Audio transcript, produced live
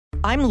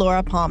I'm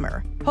Laura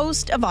Palmer,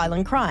 host of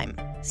Island Crime.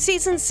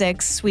 Season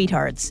 6,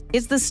 Sweethearts,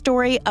 is the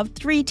story of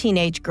 3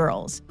 teenage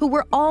girls who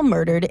were all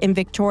murdered in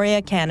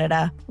Victoria,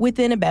 Canada,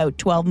 within about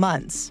 12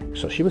 months.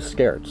 So she was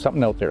scared.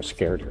 Something out there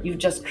scared her. You've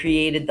just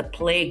created the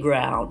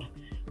playground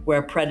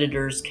where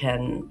predators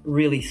can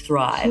really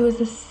thrive. She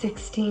was a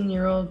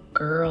 16-year-old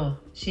girl.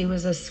 She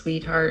was a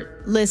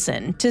sweetheart.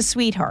 Listen to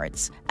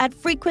Sweethearts at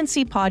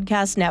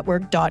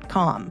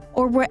frequencypodcastnetwork.com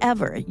or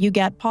wherever you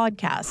get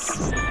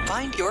podcasts.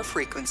 Find your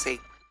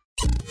frequency.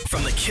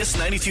 From the Kiss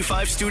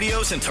 92.5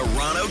 studios in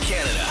Toronto,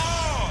 Canada.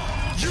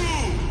 Are you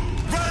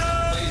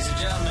ready? Ladies and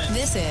gentlemen.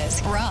 This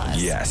is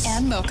Roz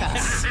and Mocha.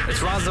 It's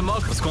Roz and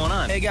Mocha. What's going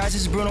on? Hey guys,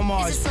 this is Bruno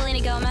Mars. This is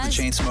Selena Gomez.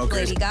 The Chainsmokers.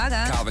 Lady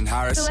Gaga. Calvin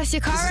Harris.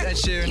 Alessia Cara. This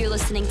is Ed Sheeran. You're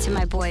listening to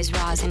my boys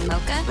Roz and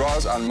Mocha.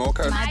 Roz and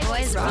Mocha. My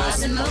boys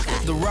Roz and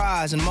Mocha. The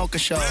Roz and Mocha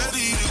Show.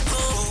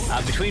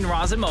 Between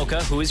Roz and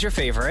Mocha, who is your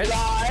favorite?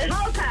 Roz.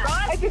 Mocha.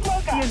 Roz. You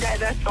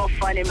guys are so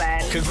funny,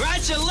 man.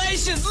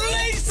 Congratulations,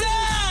 Lisa!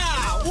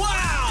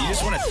 Wow! You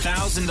just won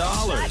 $1,000.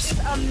 That's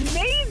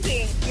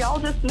amazing. Y'all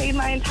just made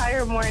my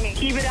entire morning.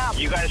 Keep it up.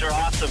 You guys are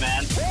awesome,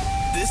 man.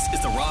 This is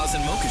the Roz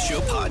and Mocha Show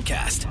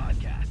podcast.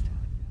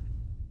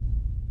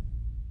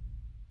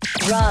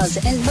 Roz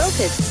and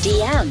Mocha's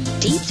DM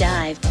Deep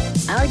Dive.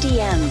 Our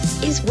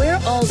DM is where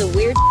all the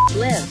weird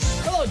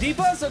lives. Hello,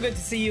 Deepa. So good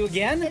to see you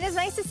again. It is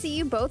nice to see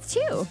you both,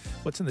 too.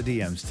 What's in the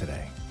DMs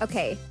today?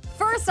 Okay,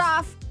 first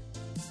off,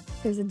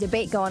 there's a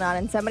debate going on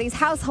in somebody's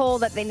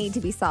household that they need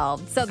to be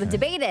solved. So the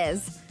debate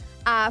is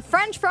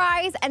French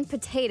fries and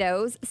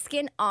potatoes,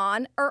 skin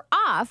on or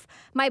off.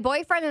 My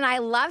boyfriend and I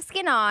love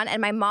skin on,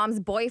 and my mom's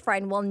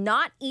boyfriend will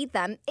not eat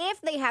them if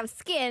they have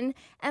skin,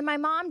 and my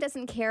mom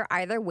doesn't care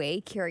either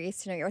way.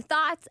 Curious to know your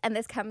thoughts, and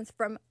this comes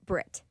from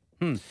Britt.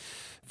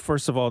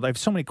 First of all, I have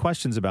so many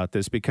questions about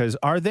this because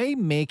are they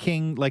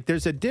making, like,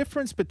 there's a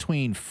difference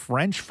between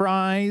French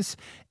fries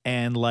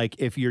and, like,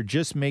 if you're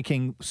just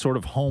making sort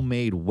of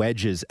homemade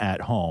wedges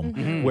at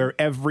home where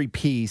every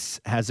piece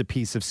has a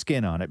piece of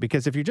skin on it.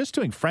 Because if you're just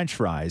doing French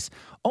fries,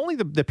 only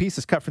the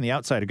pieces cut from the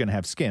outside are going to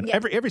have skin. Yeah.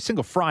 Every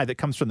single fry that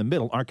comes from the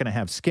middle aren't going to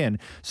have skin.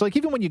 So, like,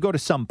 even when you go to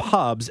some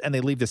pubs and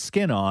they leave the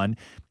skin on,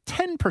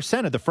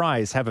 10% of the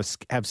fries have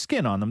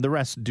skin on them. The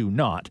rest do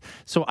not.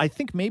 So I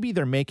think maybe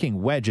they're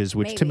making wedges,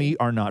 which to me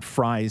are not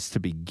fries to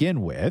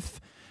begin with.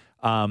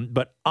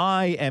 But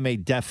I am a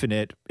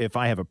definite, if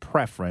I have a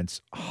preference,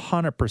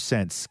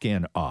 100%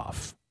 skin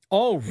off.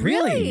 Oh,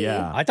 really?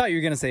 Yeah. I thought you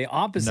were going to say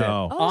opposite.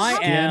 No. I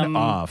Skin am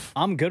off.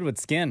 I'm good with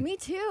skin. Me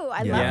too.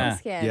 I love the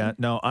skin. Yeah,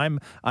 no, I'm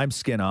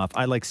skin off.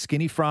 I like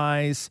skinny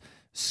fries,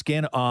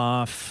 skin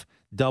off,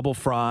 double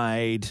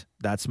fried.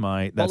 That's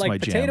my my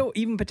jam.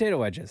 Even potato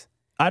wedges.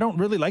 I don't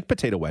really like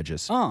potato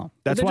wedges. Oh,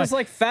 that's they're why. just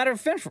like fatter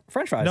French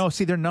fries. No,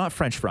 see, they're not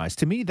French fries.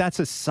 To me, that's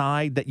a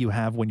side that you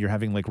have when you're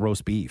having like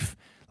roast beef.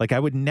 Like I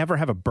would never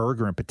have a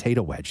burger and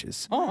potato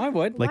wedges. Oh, I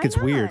would. Like it's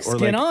weird. Or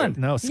Skin like, on.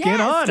 No,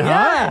 skin on.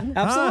 Yeah, huh?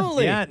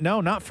 absolutely. Yeah,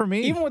 no, not for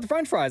me. Even with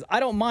French fries,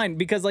 I don't mind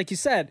because, like you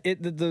said,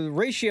 the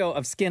ratio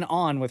of skin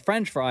on with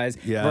French fries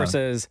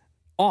versus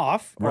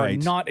off or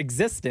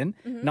non-existent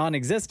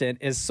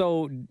is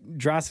so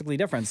drastically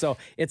different. So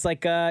it's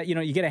like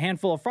you get a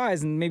handful of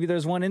fries and maybe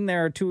there's one in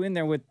there or two in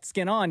there with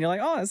skin on. You're like,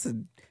 oh, this is a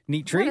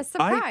neat treat. What a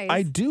surprise.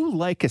 I do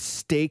like a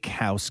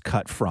steakhouse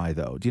cut fry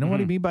though. Do you know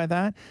what I mean by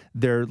that?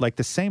 They're like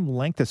the same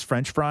length as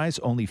French fries,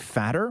 only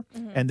fatter,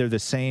 and they're the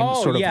same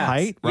sort of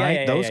height,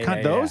 right?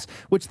 Those,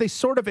 which they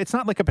sort of, it's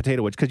not like a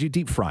potato wedge because you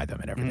deep fry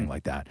them and everything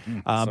like that.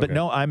 But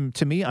no, I'm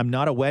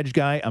not a wedge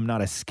guy. I'm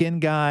not a skin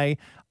guy.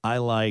 I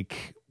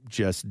like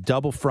just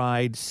double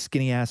fried,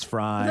 skinny ass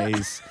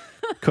fries,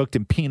 cooked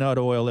in peanut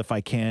oil if I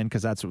can,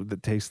 because that's what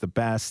that tastes the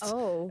best.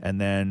 Oh.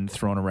 And then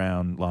thrown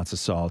around lots of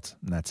salt,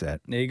 and that's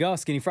it. There you go.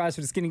 Skinny fries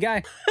for the skinny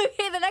guy.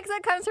 Okay, the next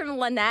one comes from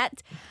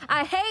Lynette.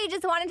 Hey,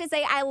 just wanted to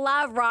say I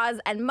love Roz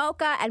and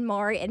Mocha and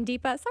Maury and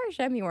Deepa. Sorry,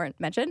 Shem, you weren't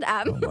mentioned.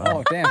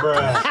 Oh, damn.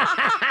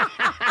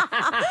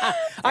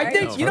 I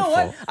think, you know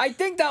what? I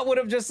think that would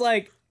have just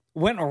like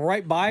went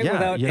right by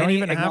without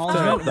any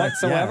acknowledgement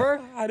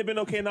whatsoever. I'd have been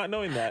okay not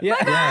knowing that.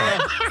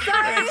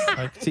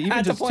 Like, to even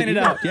Had to just point it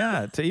out.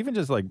 Yeah, to even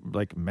just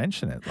like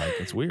mention it, like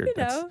it's weird. I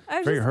That's was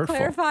very just hurtful.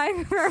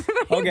 clarifying for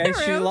everybody. Okay, in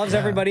the she room. loves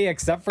everybody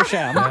except for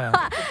Shem.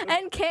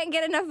 And can't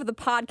get enough of the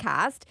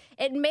podcast.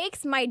 It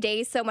makes my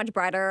day so much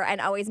brighter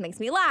and always makes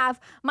me laugh.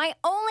 My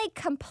only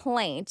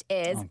complaint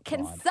is,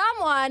 can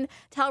someone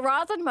tell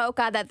Roz and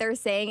Mocha that they're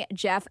saying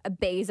Jeff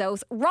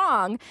Bezos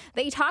wrong?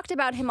 They talked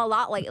about him a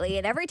lot lately,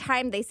 and every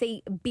time they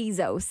say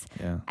Bezos,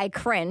 I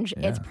cringe.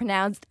 It's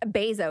pronounced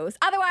Bezos.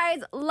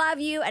 Otherwise,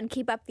 love you and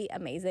keep up the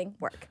amazing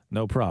work.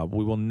 No problem.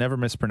 We will never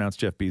mispronounce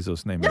Jeff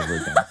Bezos' name ever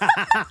again.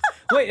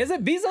 Wait, is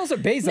it Bezos or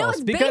Bezos? No,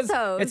 it's because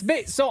Bezos.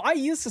 It's so I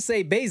used to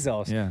say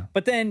Bezos,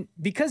 but then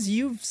because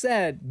you've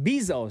said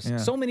Bezos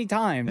so many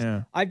times,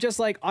 I've just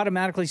like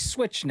automatically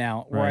switched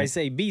now where I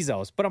say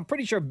Bezos, but I'm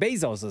pretty sure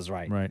Bezos is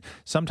right. Right.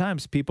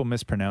 Sometimes people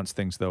mispronounce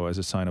things though as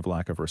a sign of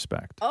lack of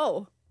respect.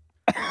 Oh.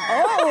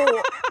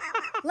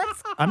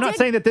 Let's. I'm not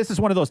saying that this is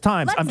one of those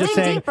times. Let's I'm just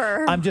dig saying.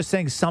 deeper. I'm just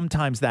saying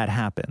sometimes that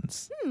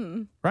happens.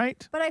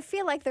 Right? But I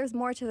feel like there's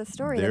more to the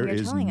story There than you're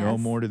is telling no us.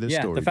 more to this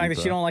Yeah, story. the fact that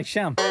Deepa. she don't like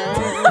Shem.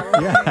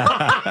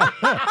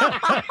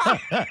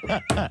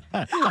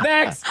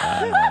 Next.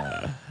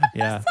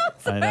 Yeah,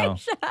 I know.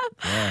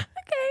 Yeah.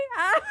 Okay.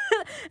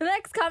 The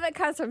next comment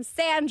comes from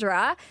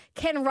Sandra.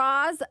 Can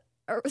Roz,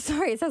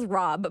 it says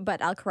Rob,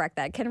 but I'll correct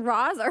that. Can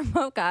Roz or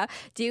Mocha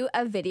do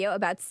a video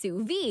about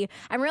sous vide?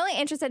 I'm really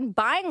interested in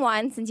buying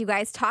one since you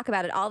guys talk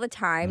about it all the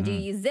time. Do you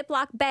use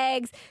Ziploc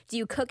bags? Do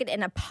you cook it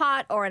in a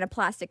pot or in a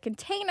plastic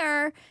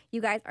container?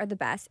 You guys are the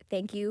best.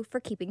 Thank you for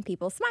keeping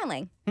people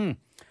smiling. I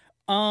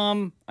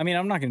mean,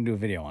 I'm not going to do a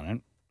video on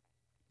it.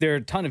 There are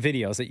a ton of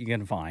videos that you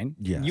can find.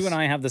 Yes. You and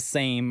I have the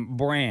same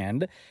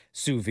brand,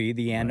 sous vide,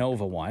 the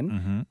Anova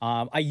one.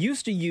 I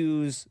used to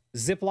use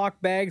Ziploc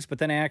bags, but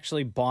then I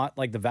actually bought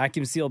like the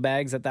vacuum seal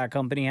bags that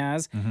company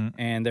has,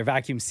 and they're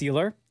vacuum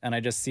sealer, and I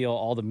just seal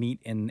all the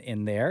meat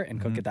in there and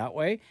cook it that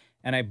way.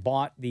 And I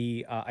bought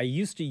I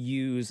used to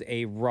use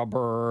a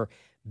rubber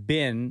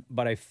bin,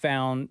 but I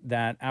found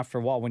that after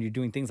a while, when you're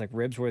doing things like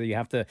ribs where you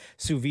have to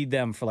sous vide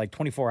them for like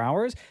 24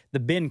 hours,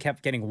 the bin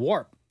kept getting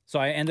warped. So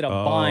I ended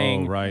up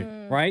buying,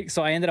 right?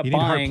 So I ended up You need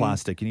hard buying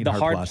plastic. You need the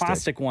hard hard plastic.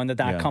 plastic one that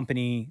Yeah.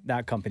 company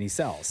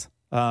sells.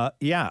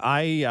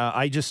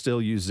 I just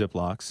still use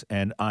Ziplocs,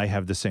 and I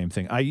have the same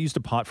thing. I used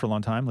a pot for a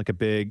long time, like a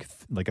big,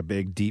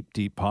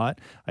 deep pot.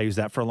 I used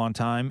that for a long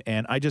time,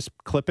 and I just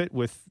clip it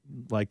with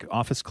like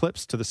office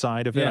clips to the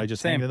side of it. Yeah, I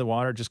just hang it in the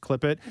water, just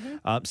clip it,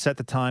 set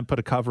the time, put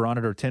a cover on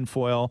it or tin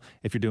foil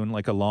if you're doing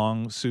like a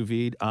long sous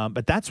vide.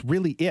 But that's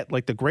really it.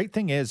 Like the great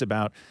thing is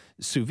about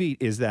sous vide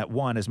is that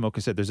one, as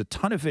Mocha said, there's a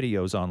ton of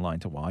videos online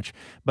to watch,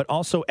 but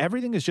also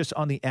everything is just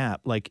on the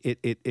app. Like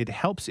it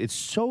helps. It's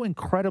so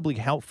incredibly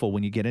helpful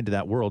when you get into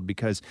that world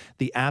because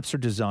the apps are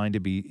designed to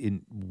be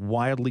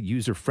wildly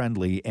user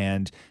friendly,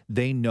 and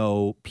they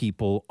know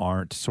people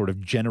aren't sort of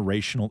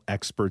generational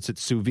experts at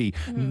sous vide.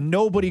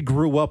 Nobody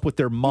grew up with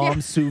their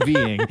mom sous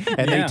videing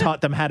and they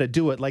taught them how to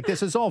do it. Like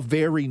this is all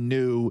very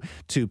new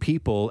to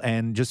people,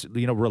 and just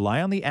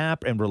rely on the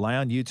app and rely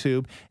on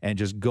YouTube and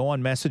just go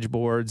on message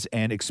boards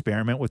and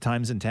experiment with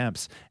times and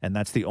temps, and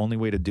that's the only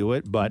way to do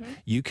it. But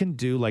you can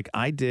do, like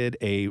I did,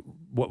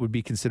 what would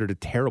be considered a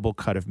terrible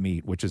cut of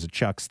meat, which is a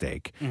chuck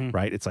steak,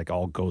 right? It's like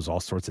goes all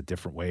sorts of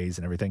different ways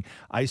and everything.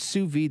 I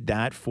sous vide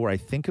that for, I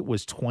think it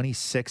was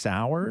 26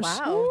 hours.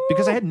 Wow.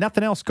 Because I had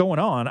nothing else going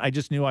on. I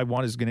just knew I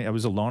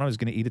was alone. I was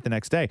going to eat it the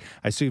next day.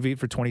 I sous vide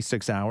for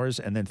 26 hours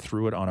and then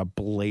threw it on a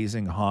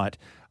blazing hot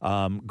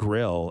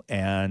grill.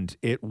 And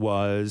it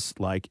was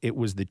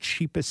the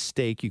cheapest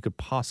steak you could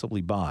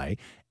possibly buy.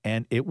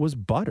 And it was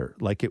butter.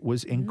 Like, it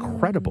was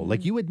incredible.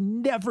 Like, you would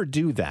never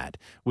do that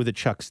with a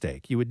chuck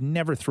steak. You would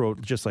never throw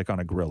it just like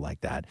on a grill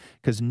like that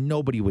because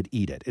nobody would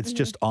eat it. It's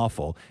just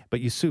awful. But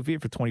you sous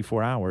vide for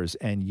 24 hours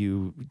and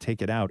you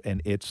take it out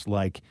and it's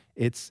like,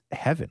 it's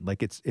heaven.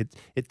 Like, it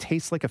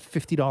tastes like a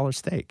 $50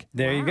 steak.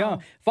 There you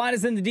go. Find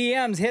us in the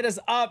DMs. Hit us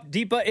up.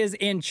 Deepa is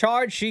in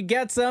charge. She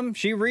gets them.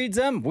 She reads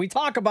them. We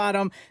talk about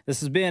them.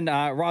 This has been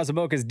Roz and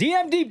Mocha's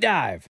DM Deep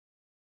Dive.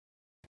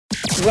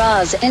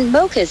 Roz and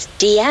Mocha's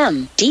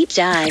DM Deep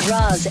Dive.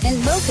 Roz and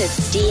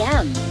Mocha's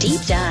DM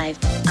Deep Dive.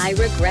 I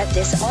regret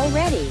this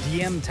already.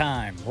 DM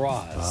time,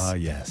 Roz.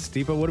 Yes.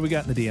 Deepa, what do we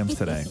got in the DMs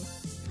today?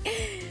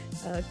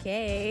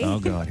 Okay. Oh,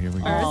 God. Here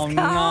we go. Oh,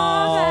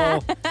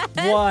 no.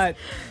 What?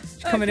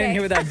 She's coming in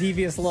here with that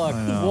devious look.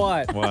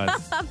 What?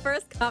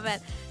 First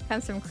comment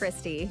comes from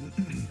Christy.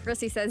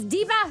 Christy says,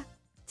 Deepa,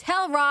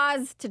 tell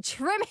Roz to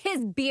trim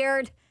his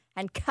beard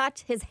and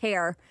cut his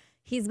hair.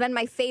 He's been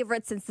my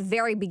favorite since the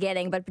very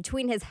beginning, but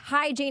between his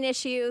hygiene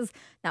issues,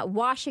 not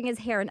washing his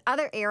hair in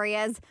other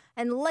areas,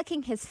 and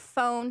licking his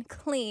phone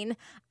clean,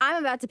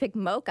 I'm about to pick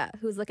Mocha,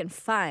 who's looking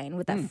fine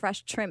with that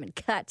fresh trim and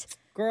cut.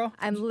 Girl,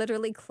 I'm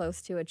literally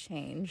close to a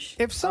change.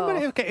 If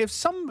somebody, if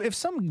somebody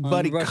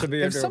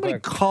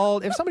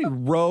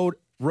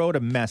wrote a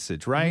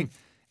message, right,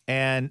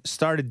 and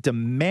started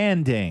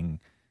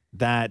demanding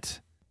that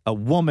a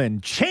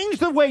woman change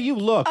the way you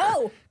look.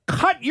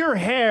 Cut your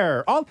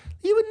hair.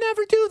 You would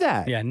never do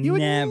that. Yeah, you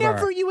would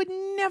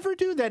never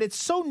do that. It's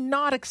so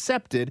not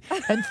accepted.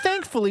 And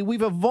thankfully,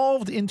 we've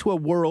evolved into a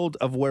world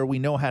of where we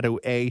know how to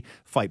A,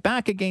 fight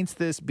back against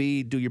this,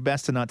 B, do your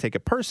best to not take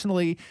it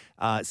personally,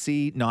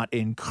 C, not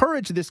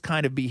encourage this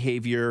kind of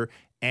behavior.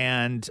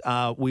 And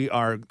we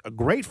are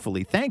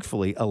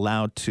thankfully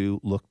allowed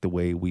to look the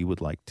way we would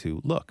like to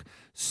look.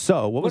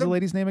 So what was the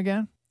lady's name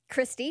again?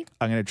 Christy.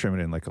 I'm going to trim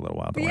it in like a little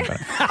while. Don't worry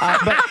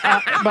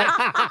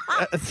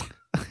about it.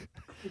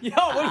 Yo,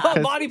 what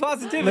about body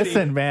positivity?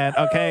 Listen, man,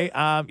 okay?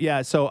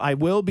 So I'm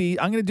going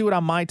to do it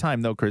on my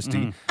time, though,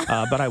 Christy.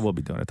 But I will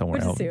be doing it. Don't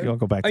worry. I'll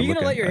go back to Are you going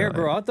to let your hair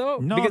grow out, though?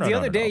 No, because no, the no,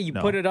 other no, day no, you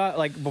no. put it up,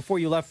 like before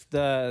you left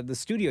the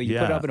studio, you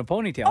put it up in a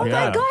ponytail. Oh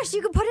my gosh,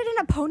 you could put it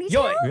in a ponytail?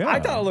 Yo, I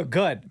thought it looked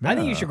good. I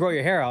think you should grow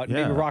your hair out and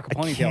maybe rock a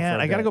ponytail for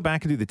a I got to bit. go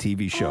back and do the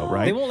TV show,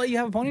 right? They won't let you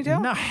have a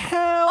ponytail? No,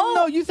 hell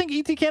no. You think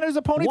E.T. Canada's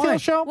a ponytail Why?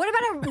 show? What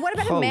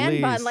about a man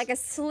Please. bun, like a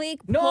sleek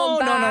No, pulled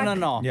back?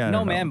 no. Yeah,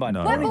 no man bun.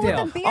 no, What, no. but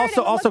with a beard,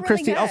 Also, it would look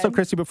really Christy, good.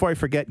 Christy, before I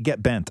forget,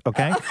 get bent,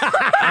 okay?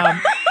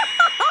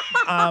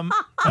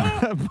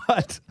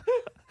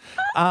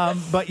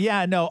 But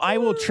yeah, no, I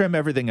will trim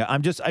everything up.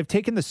 I've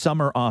taken the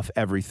summer off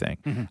everything.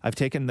 Mm-hmm. I've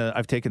taken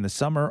the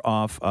summer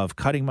off of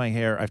cutting my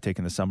hair. I've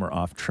taken the summer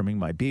off trimming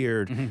my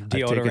beard. I've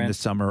taken Deodorant. the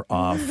summer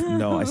off.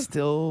 No, I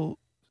still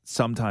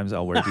sometimes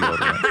I'll wear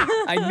deodorant.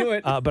 I knew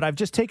it. But I've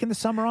just taken the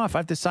summer off.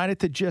 I've decided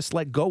to just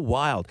go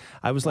wild.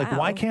 I was like,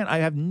 why can't I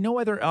have no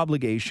other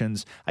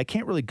obligations? I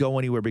can't really go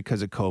anywhere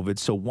because of COVID.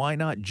 So why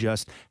not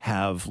just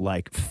have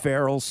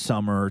feral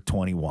summer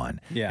 21?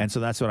 Yeah. And so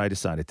that's what I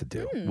decided to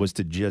do was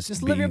to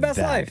just live be your best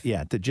that. life.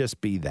 Yeah, to just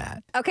be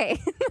that.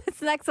 Okay,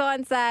 this next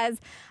one says,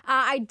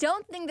 I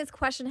don't think this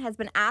question has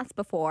been asked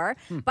before,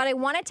 but I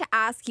wanted to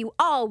ask you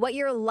all what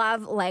your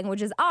love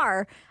languages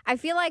are. I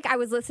feel like I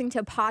was listening to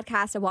a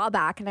podcast a while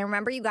back, and I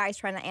remember you guys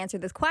trying to answer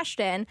this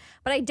question,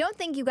 but I don't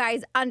think you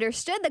guys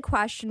understood the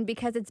question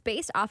because it's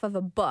based off of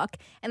a book,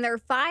 and there are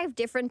 5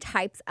 different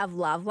types of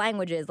love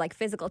languages, like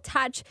physical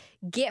touch,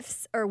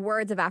 gifts or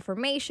words of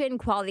affirmation,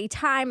 quality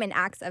time, and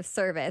acts of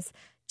service.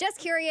 Just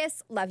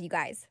curious. Love you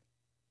guys.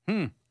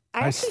 I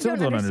actually still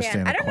don't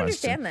understand I the don't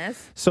question. understand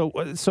this. So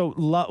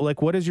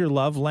what is your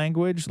love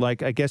language?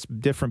 I guess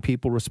different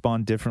people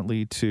respond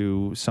differently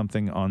to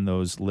something on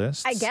those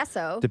lists. I guess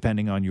so.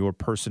 Depending on your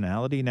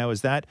personality. Now,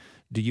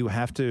 do you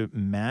have to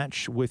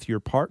match with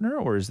your partner,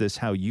 or is this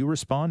how you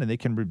respond and they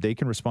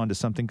can respond to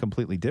something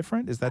completely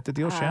different? Is that the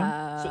deal,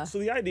 Shem? So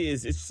the idea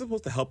is it's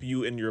supposed to help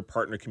you and your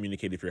partner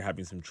communicate if you're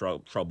having some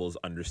troubles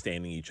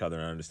understanding each other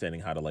and understanding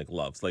how to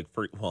love.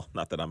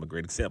 Not that I'm a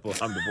great example.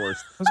 I'm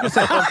divorced.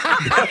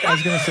 I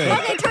was going to say.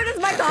 Okay, turn his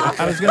mic off.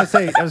 I was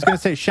gonna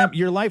say, Shem,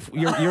 your wife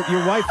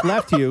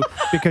left you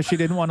because she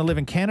didn't want to live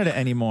in Canada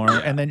anymore,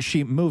 and then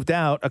she moved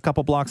out a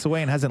couple blocks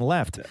away and hasn't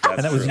left,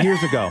 and that was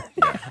years ago.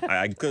 Yeah,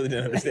 I clearly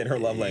didn't understand her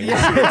love language.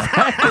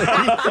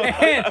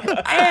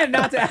 and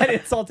not to add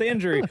insult to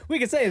injury, we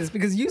can say this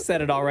because you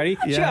said it already.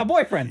 She got a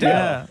boyfriend too.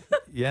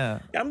 Yeah.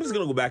 I'm just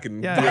gonna go back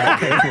and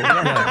Okay,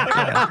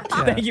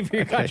 cool. Thank you for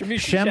your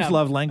contribution, Shem's Shem.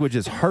 love language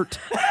is hurt.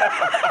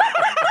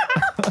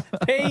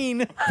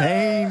 Pain.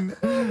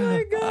 Oh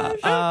my gosh.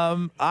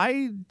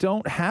 I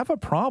don't have a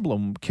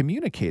problem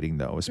communicating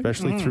though,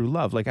 especially through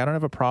love. I don't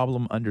have a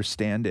problem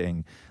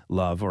understanding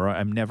love, or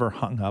I'm never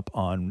hung up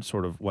on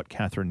sort of what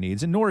Catherine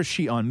needs, and nor is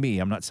she on me.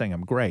 I'm not saying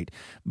I'm great,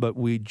 but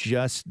we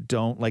just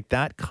don't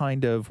that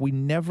kind of. We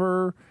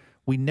never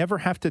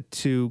have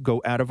to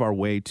go out of our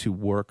way to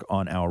work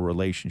on our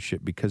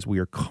relationship because we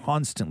are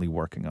constantly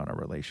working on our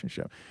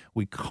relationship.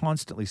 We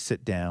constantly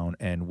sit down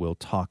and we'll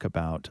talk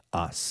about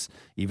us.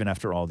 Even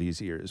after all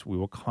these years, we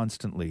will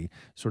constantly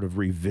sort of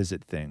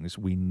revisit things.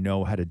 We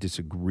know how to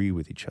disagree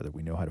with each other.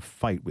 We know how to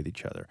fight with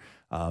each other.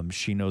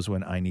 She knows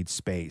when I need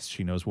space.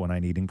 She knows when I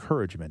need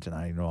encouragement, and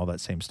I know all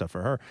that same stuff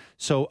for her.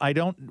 So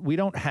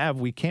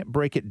we can't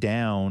break it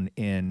down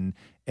in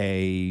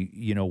a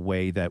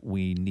way that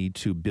we need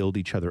to build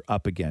each other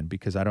up again,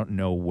 because I don't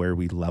know where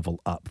we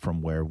level up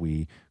from where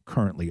we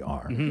currently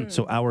are.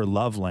 So our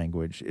love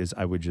language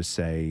I would just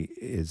say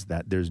is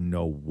that there's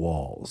no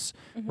walls,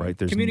 right?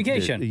 There's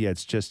communication.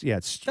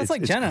 It's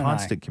like Jenna and I.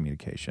 constant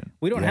communication.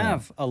 We don't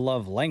have a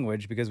love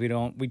language because we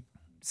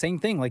same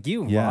thing like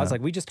you. Yeah. Roz.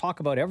 We just talk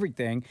about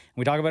everything.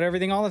 We talk about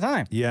everything all the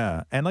time.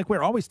 Yeah. And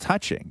we're always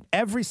touching.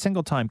 Every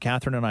single time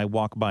Catherine and I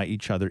walk by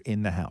each other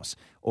in the house,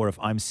 or if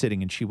I'm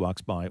sitting and she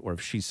walks by, or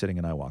if she's sitting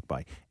and I walk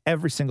by,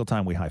 every single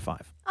time we high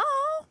five. Oh,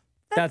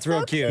 that's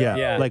real cute.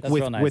 Yeah. that's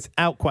real nice.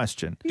 Without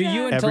question. Do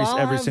you and every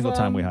Talal single have,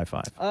 time we high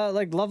five.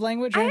 Love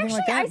language or anything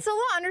like that? I still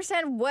don't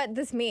understand what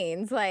this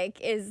means.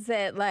 Is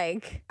it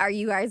are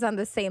you guys on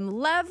the same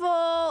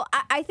level?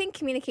 I think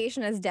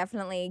communication is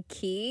definitely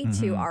key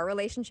to our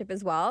relationship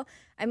as well.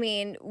 I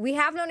mean, we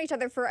have known each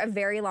other for a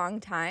very long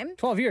time.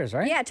 12 years,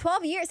 right? Yeah,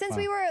 12 years. Since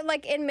we were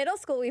in middle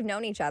school, we've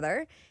known each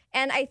other.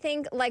 And I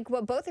think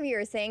what both of you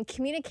are saying,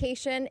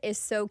 communication is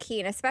so key.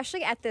 And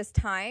especially at this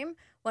time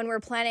when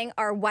we're planning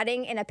our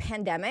wedding in a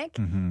pandemic,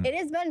 it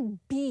has been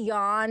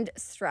beyond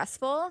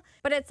stressful.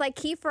 But it's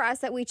key for us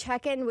that we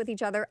check in with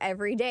each other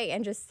every day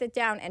and just sit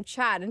down and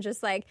chat and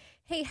just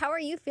hey, how are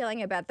you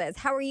feeling about this?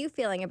 How are you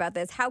feeling about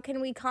this? How can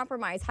we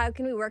compromise? How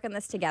can we work on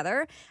this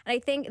together? And I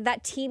think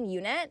that team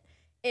unit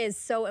is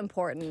so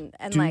important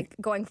and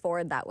going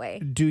forward that way.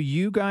 Do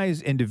you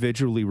guys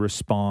individually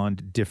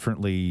respond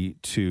differently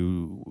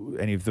to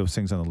any of those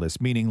things on the list?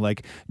 Meaning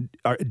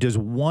does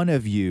one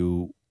of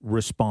you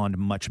respond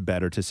much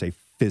better to, say,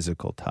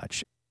 physical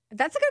touch?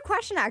 That's a good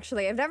question,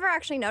 actually. I've never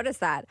actually noticed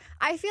that.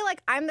 I feel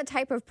like I'm the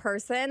type of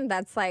person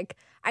that's I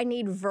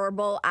need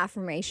verbal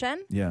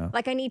affirmation. Yeah.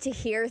 I need to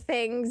hear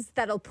things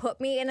that'll put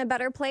me in a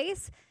better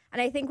place.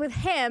 And I think with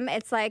him,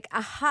 it's a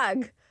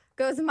hug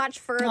goes much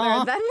further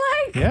than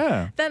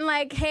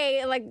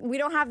hey, we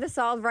don't have this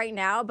solved right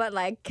now, but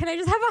can I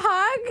just have a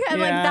hug?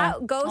 And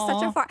that goes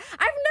such a far. I've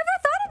never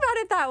thought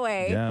about it that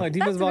way. Yeah. Like,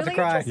 That's Deepa's about to really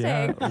cry. interesting.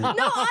 Yeah.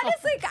 No,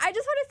 honestly, I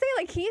just want to say,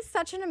 like, he's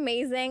such an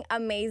amazing,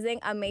 amazing,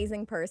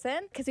 amazing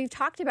person. Because we've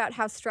talked about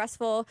how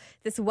stressful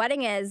this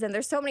wedding is, and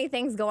there's so many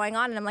things going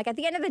on. And I'm like, at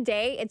the end of the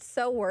day, it's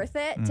so worth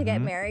it to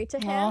get married to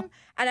him.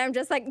 And I'm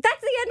just like,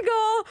 that's the end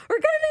goal. We're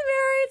gonna be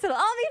married, so it'll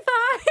all be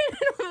fine and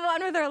move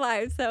on with our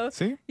lives. So,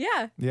 See?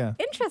 yeah,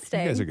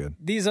 interesting. You guys are good.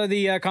 These are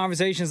the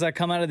conversations that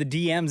come out of the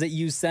DMs that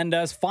you send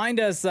us. Find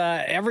us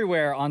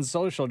everywhere on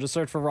social. Just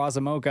search for Roz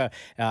and Mocha.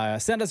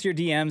 Send us your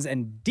DMs,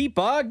 and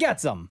Deepa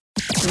gets them.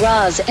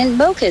 Roz and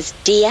Mocha's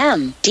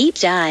DM Deep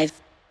Dive.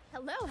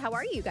 Hello, how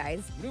are you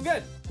guys? Doing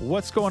good.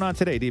 What's going on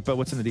today, Deepa?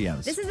 What's in the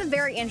DMs? This is a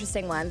very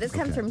interesting one. This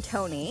comes from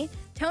Tony.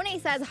 Tony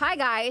says, hi,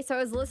 guys. So I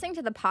was listening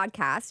to the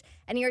podcast,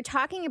 and you're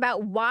talking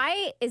about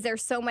why is there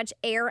so much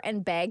air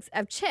in bags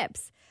of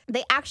chips?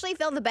 They actually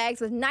fill the bags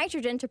with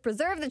nitrogen to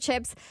preserve the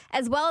chips,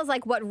 as well as,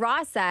 like what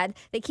Ross said,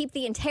 they keep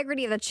the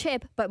integrity of the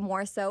chip, but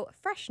more so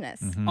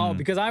freshness. Oh,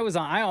 because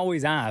I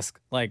always ask,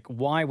 like,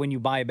 why when you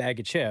buy a bag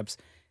of chips,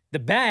 the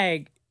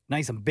bag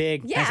nice and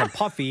big, nice and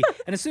puffy.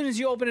 And as soon as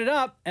you open it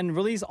up and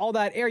release all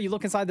that air, you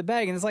look inside the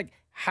bag and it's like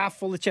half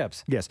full of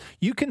chips. Yes,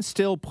 you can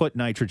still put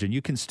nitrogen.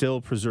 You can still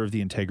preserve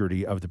the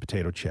integrity of the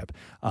potato chip.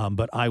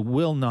 But I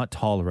will not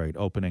tolerate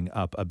opening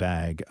up a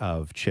bag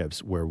of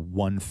chips where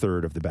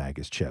 1/3 of the bag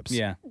is chips.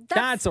 Yeah,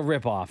 that's a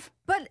ripoff.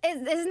 But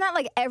isn't that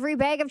like every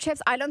bag of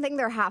chips? I don't think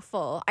they're half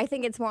full. I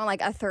think it's more like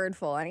 1/3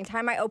 full.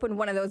 Anytime I open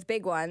one of those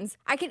big ones,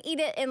 I can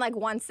eat it in like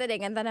one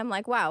sitting, and then I'm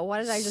like, wow,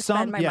 what did I just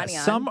spend my money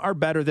on? Some are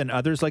better than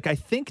others. Like I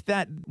think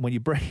that when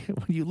you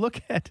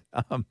look at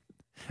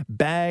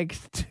bag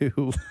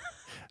to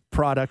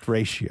product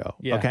ratio,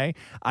 okay,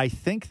 I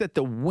think that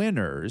the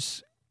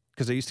winners,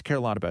 because I used to care a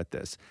lot about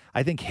this,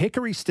 I think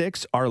hickory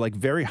sticks are like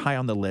very high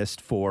on the list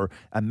for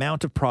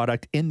amount of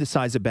product in the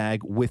size of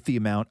bag with the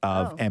amount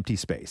of empty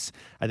space.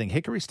 I think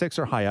hickory sticks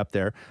are high up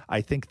there.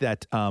 I think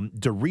that Crunchits,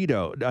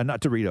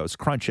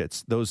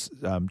 those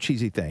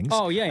cheesy things.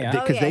 Oh, yeah.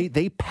 Because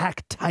they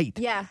pack tight.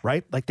 Yeah.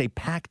 Right? Like they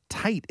pack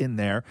tight in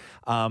there.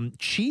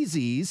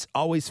 Cheesies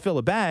always fill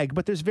a bag,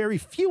 but there's very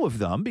few of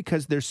them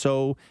because they're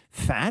so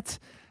fat.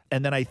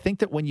 And then I think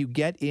that when you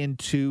get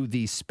into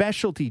the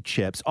specialty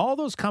chips, all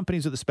those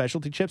companies with the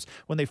specialty chips,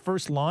 when they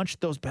first launched,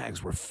 those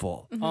bags were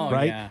full,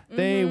 right? Yeah.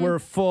 They were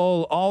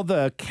full. All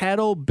the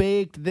kettle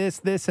baked,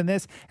 this, and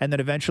this. And then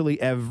eventually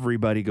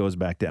everybody goes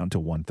back down to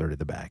 1/3 of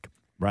the bag,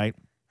 right?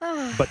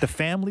 But the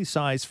family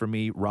size for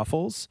me,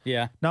 Ruffles.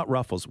 Yeah. Not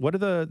Ruffles. What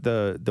are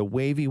the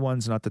wavy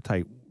ones, not the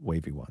tight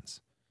wavy ones?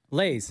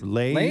 Lay's. The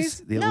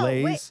Lay's.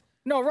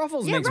 No,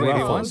 Ruffles Yeah, makes Ruffles.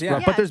 wavy ones. Yeah.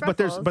 Right.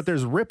 But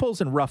there's Ripples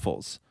and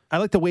Ruffles. I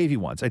like the wavy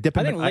ones. I dip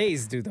them I think in,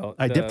 Lay's do though.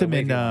 I dipped them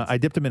in. wavy ones. I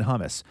dipped them in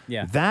hummus.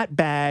 Yeah. That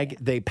bag,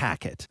 they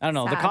pack it. I don't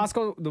know. Sad. The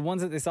Costco, the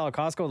ones that they sell at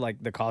Costco,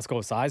 like the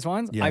Costco size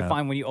ones, I Yeah.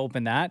 find when you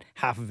open that,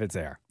 half of it's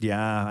air.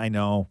 Yeah, I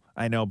know.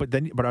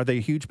 But are they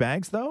huge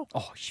bags though?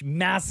 Oh,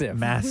 massive.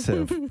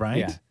 Massive, right?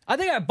 Yeah. I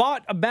think I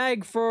bought a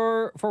bag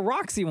for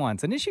Roxy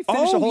once, and then she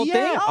finished the whole yeah.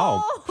 thing.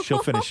 Oh, she'll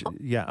finish.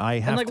 Yeah, I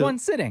have in like to. one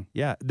sitting.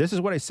 Yeah, this is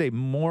what I say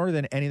more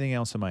than anything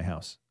else in my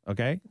house.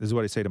 Okay, this is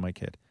what I say to my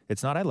kid.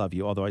 It's not "I love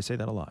you," although I say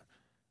that a lot.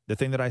 The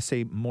thing that I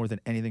say more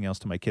than anything else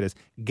to my kid is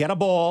 "Get a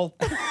bowl."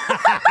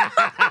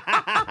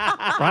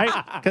 Right?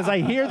 Because I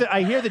hear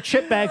the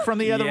chip bag from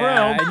the other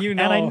room, and you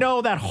know. and I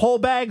know that whole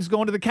bag's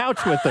going to the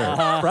couch with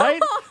her.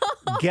 Right?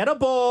 Get a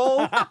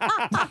bowl.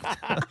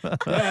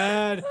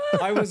 Dad,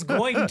 I was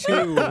going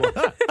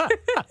to.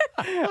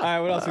 All right,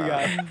 what else we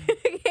got?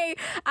 Okay,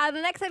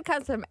 the next one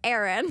comes from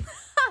Aaron.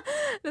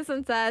 This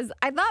one says,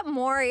 I thought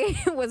Maury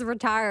was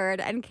retired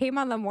and came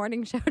on the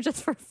morning show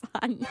just for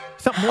fun. I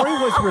thought Maury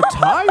was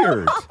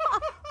retired.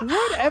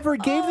 Whatever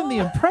gave them the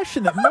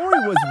impression that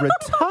Maury was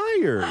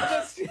retired?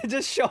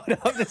 Just showed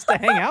up just to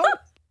hang out?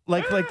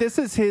 Like this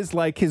is his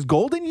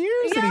golden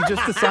years, and he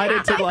just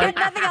decided to Had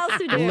nothing else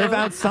to do. live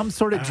out some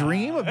sort of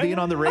dream of being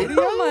on the radio.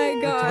 Oh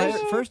my gosh.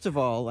 First of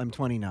all, I'm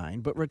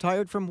 29, but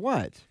retired from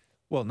what?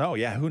 Well, no,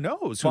 yeah, who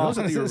knows? Who Well, knows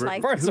that you're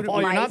first of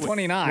all, you're not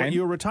 29. When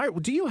you're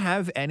retired, do you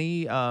have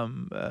any,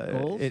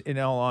 in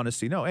all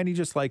honesty, no, any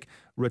just like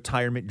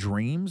retirement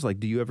dreams? Like,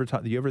 do you ever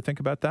think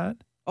about that?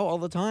 Oh, all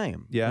the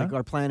time. Yeah? Like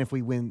our plan if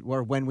we win,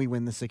 or when we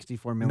win the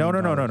 $64 million.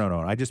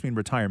 No. I just mean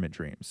retirement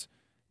dreams.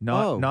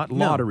 Not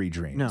lottery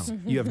dreams. No.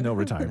 You have no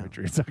retirement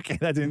dreams. Okay,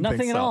 that didn't Nothing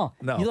think at so. all.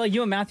 No.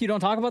 You and Matthew don't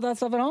talk about that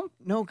stuff at home?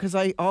 No, because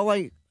I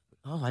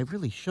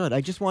really should.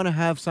 I just want to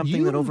have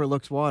something that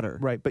overlooks water.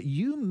 Right, but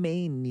you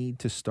may need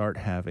to start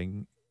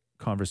having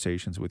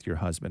conversations with your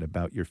husband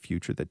about your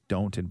future that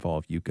don't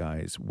involve you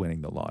guys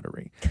winning the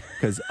lottery.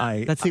 Because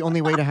that's the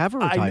only way to have a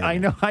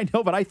retirement. I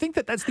know, but I think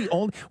that's the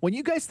only. When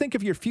you guys think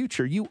of your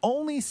future, you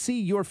only see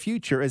your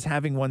future as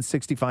having won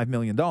 $65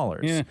 million.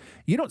 Yeah.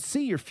 You don't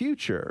see your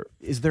future.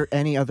 Is there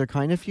any other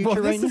kind of future Well,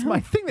 right this is now?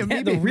 my thing. That Yeah,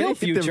 maybe the real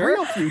future. The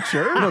real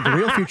future. No, the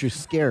real future's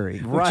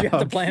scary. Right. You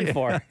have to plan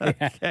for.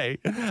 Yeah. Okay.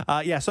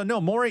 So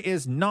no, Maury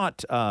is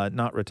not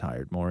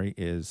retired. Maury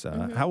is.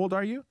 How old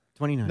are you?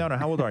 29. No.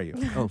 How old are you?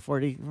 Oh,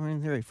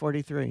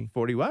 43.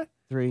 40 what?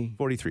 43.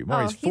 43. Oh,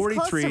 Maury's he's 43.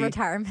 close to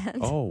retirement.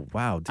 Oh,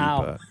 wow,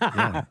 Deepa.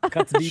 Yeah.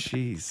 Cuts deep.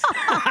 Jeez.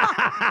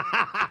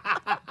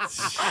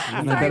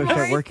 You better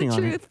start working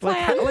on it.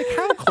 Like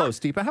how close,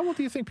 Deepa? How old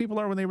do you think people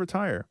are when they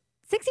retire?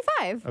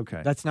 65.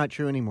 Okay. That's not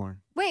true anymore.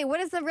 Wait, what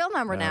is the real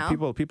number now?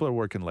 People are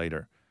working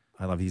later.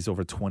 I love he's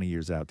over 20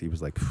 years out. He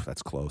was like,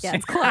 that's close. Yeah,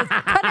 it's close.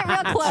 Cut it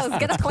real close.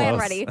 Get a plan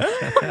ready.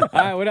 All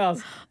right, what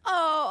else?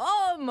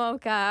 Oh,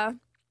 Mocha.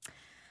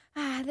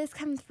 This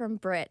comes from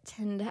Britt,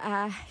 and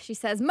she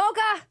says,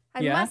 Mocha,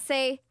 I must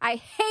say, I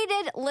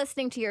hated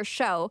listening to your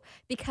show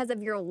because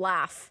of your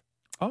laugh.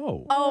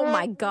 Oh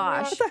my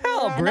gosh. What the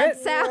hell, Britt?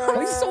 Why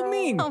are you so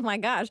mean? Oh my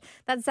gosh.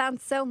 That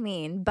sounds so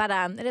mean. But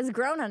it has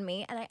grown on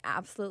me and I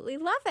absolutely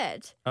love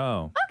it.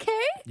 Oh. Okay.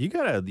 You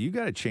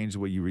gotta change the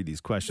way you read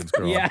these questions,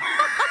 girl. Yeah.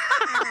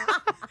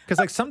 Because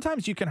like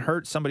sometimes you can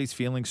hurt somebody's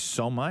feelings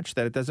so much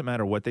that it doesn't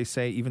matter what they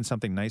say, even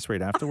something nice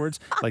right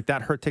afterwards. Like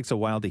that hurt takes a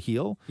while to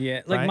heal.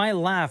 Yeah, like right? my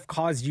laugh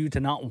caused you to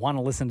not want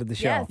to listen to the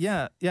show.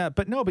 Yes. Yeah,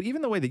 but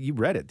even the way that you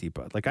read it,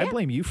 Deepa, like I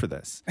blame you for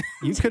this.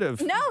 You could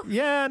have. No.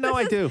 Yeah, no,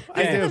 I do.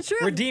 I do. the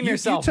truth. Redeem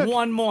yourself.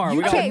 One more. You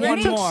We got one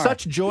took more.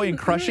 such joy in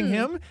crushing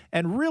him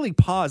and really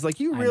paused.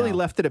 Like you really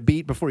left it a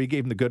beat before you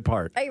gave him the good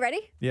part. Are you ready?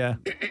 Yeah.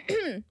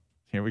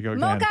 Here we go again.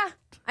 Mocha,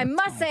 I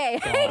must say, I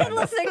hated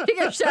listening to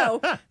your show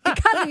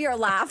because of your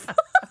laugh.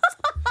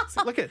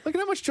 So look at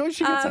how much joy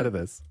she gets out of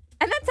this.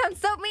 And that sounds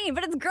so mean,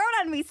 but it's grown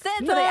on me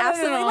since, and I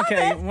absolutely love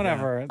okay, it.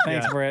 whatever.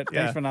 Thanks, Britt. Yeah.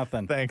 Thanks for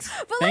nothing. Thanks.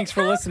 Thanks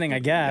for listening, I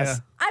guess.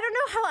 Yeah. I don't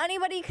know how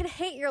anybody could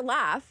hate your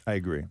laugh. I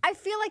agree. I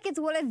feel like it's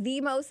one of the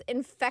most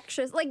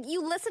infectious. Like,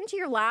 you listen to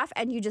your laugh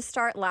and you just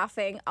start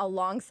laughing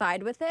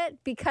alongside with it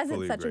because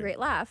Fully it's such agree. a great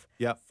laugh.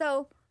 Yep.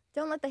 So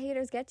don't let the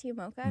haters get to you,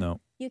 Mocha.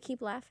 No. You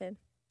keep laughing.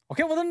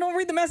 Okay, well then don't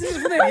read the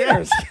messages for the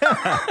haters.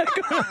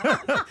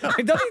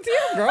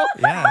 WTF, girl.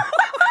 Yeah.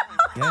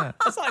 Yeah.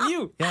 That's on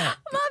you. Yeah.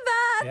 My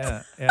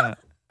bad. Yeah.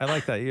 I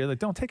like that. You're like,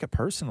 don't take it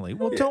personally.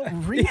 Well,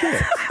 don't read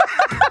it.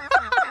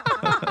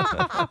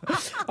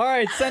 All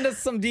right, send us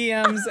some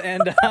DMs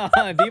and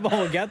Deepa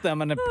will get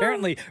them and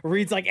apparently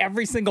reads like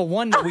every single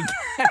one that we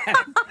get.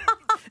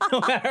 No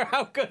matter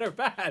how good or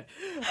bad.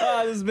 This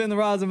has been the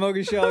Roz and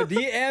Mocha Show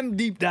DM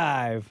Deep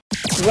Dive.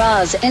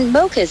 Roz and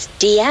Mocha's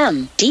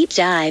DM Deep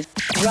Dive.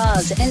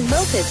 Roz and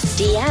Mocha's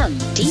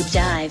DM Deep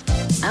Dive.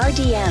 Our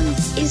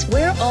DM is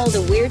where all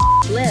the weird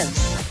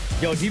lives.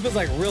 Yo, Deepa's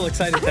like real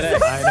excited today.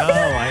 I know.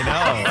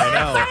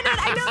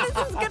 I know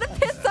this is going to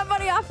piss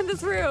somebody off in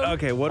this room.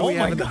 Okay, what do we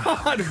have? Oh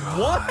my God,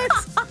 what?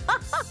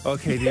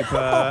 Okay,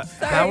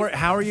 Deepa,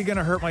 how are you going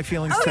to hurt my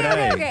feelings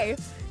today? Okay.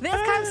 This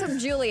comes from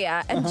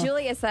Julia, and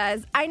Julia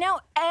says, I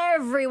know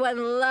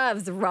everyone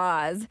loves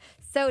Roz.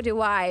 So do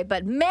I.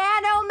 But man,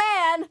 oh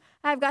man,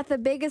 I've got the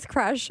biggest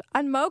crush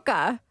on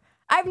Mocha.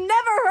 I've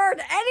never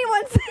heard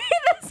anyone say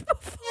this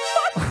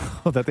before.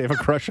 Oh, that they have a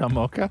crush on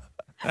Mocha?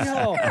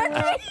 Yo,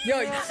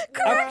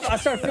 I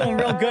started feeling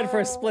real good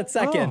for a split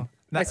second.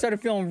 I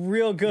started feeling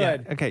real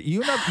good. Yeah. Okay,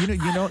 you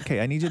know. Okay,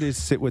 I need you to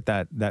sit with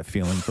that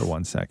feeling for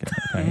 1 second.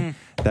 Okay,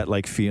 that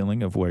like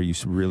feeling of where you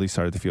really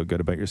started to feel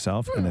good about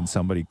yourself, and then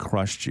somebody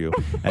crushed you,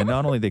 and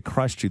not only they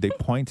crushed you, they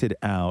pointed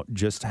out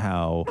just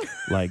how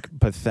like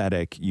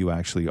pathetic you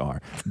actually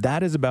are.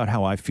 That is about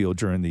how I feel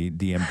during the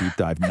DM Deep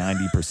Dive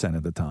 90%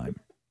 of the time.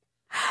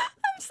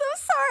 I'm so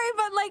sorry,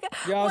 but like,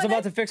 Yeah, I was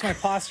about to fix my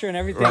posture and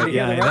everything. Right, to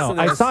yeah, hear I the rest know. of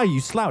I this. saw you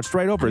slouched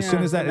right over as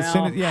soon as that. Yeah, As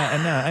soon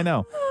as I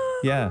know.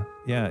 Yeah.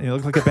 You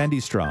look like a bendy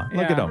straw.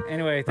 Look at him.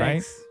 Anyway,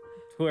 thanks.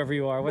 Whoever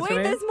you are. What's her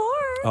wait, name? there's more.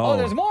 Oh,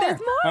 there's more. There's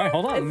more. All right,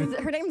 hold on.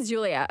 Her name's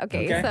Julia.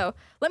 Okay, so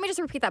let me just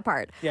repeat that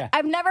part. Yeah.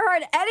 I've never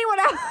heard anyone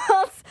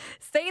else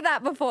say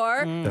that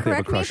before. That they have a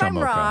Correct me if crush on I'm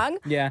Mocha. wrong.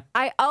 Yeah.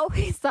 I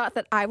always thought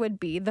that I would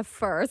be the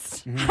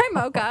first. Hi,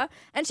 Mocha.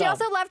 And she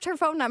also left her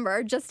phone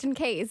number just in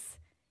case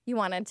you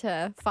wanted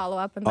to follow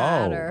up on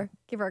that or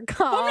give her a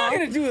call. I'm not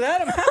going to do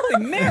that. I'm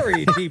happily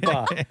married,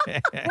 Deepa.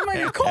 What am I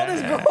going to call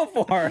this girl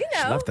for?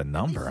 She left a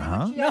number,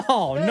 huh?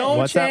 No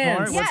What's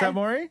chance. that,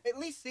 Maury? At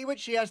least see what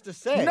she has to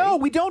say. No,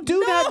 we don't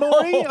do that,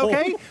 Maury.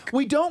 Okay,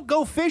 we don't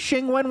go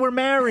fishing when we're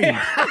married.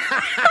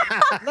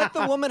 Let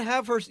the woman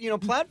have her,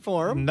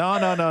 platform. No.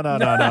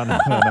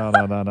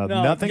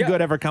 Nothing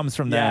good ever comes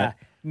from that.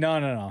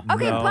 No.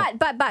 Okay,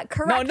 but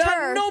correct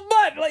her. No,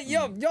 but like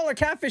y'all are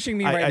catfishing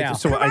me right now.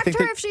 So Correct I think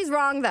her if she's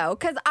wrong, though,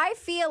 because I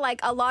feel like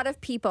a lot of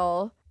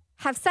people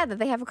have said that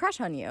they have a crush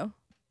on you.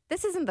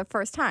 This isn't the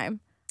first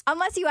time.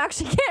 Unless you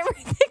actually can't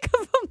really think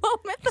of a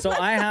moment. So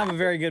I have a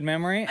very good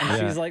memory,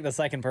 and she's like the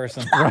second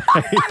person. Right.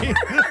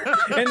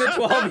 In the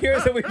 12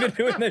 years that we've been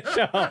doing this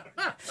show,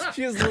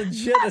 she is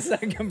legit the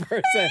second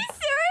person. Are you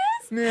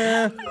serious?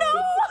 Yeah.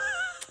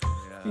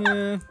 No.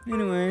 Yeah.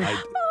 Anyway.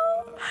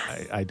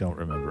 I don't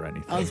remember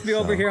anything. I'll just be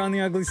over here on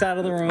the ugly side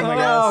of the room, I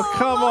Oh, guess.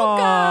 come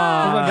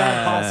on. With my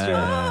bad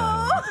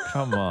posture.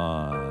 Come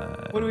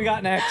on. What do we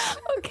got next?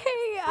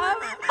 Okay,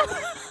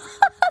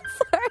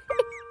 sorry.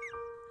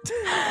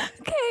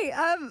 Okay,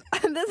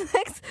 this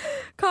next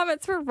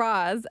comment's for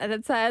Roz, and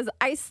it says,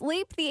 I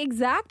sleep the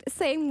exact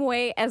same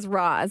way as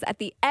Roz, at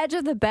the edge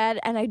of the bed,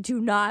 and I do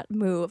not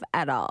move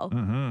at all.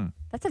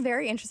 That's a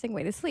very interesting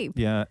way to sleep.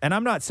 Yeah, and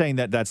I'm not saying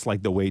that that's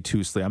like the way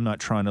to sleep. I'm not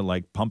trying to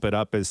like pump it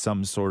up as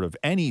some sort of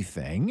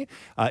anything.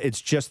 It's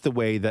just the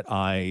way that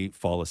I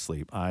fall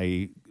asleep.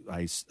 I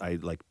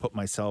like put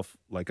myself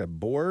like a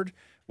board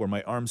where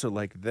my arms are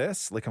like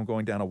this, like I'm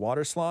going down a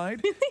water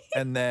slide,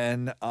 and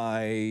then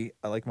I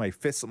like my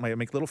fists. I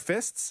make little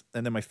fists,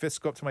 and then my fists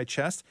go up to my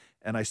chest,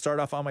 and I start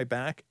off on my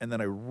back, and then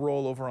I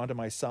roll over onto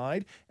my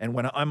side. And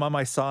when I'm on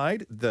my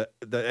side, the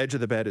edge of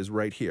the bed is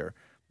right here.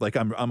 Like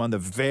I'm on the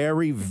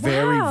very,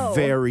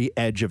 very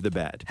edge of the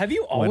bed. Have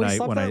you always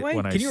slept that way?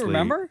 Can you sleep.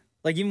 remember?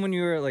 Like even when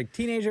you were like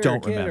teenager or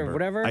Don't kid remember. or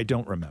whatever? I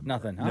don't remember.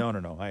 Nothing, huh?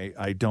 No.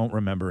 I don't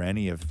remember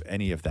any of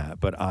that,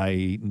 but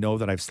I know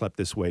that I've slept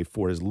this way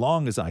for as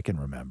long as I can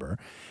remember.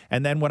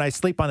 And then when I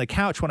sleep on the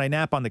couch, when I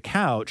nap on the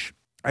couch,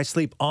 I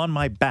sleep on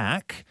my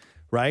back,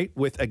 right?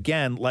 With,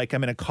 again, like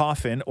I'm in a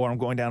coffin or I'm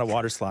going down a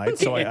water slide.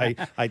 So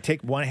I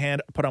take one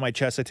hand, put on my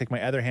chest. I take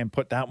my other hand,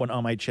 put that one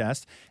on my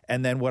chest.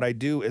 And then what I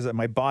do is that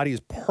my body is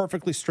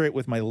perfectly straight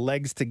with my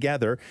legs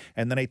together.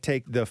 And then I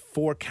take the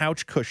 4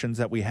 couch cushions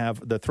that we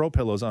have, the throw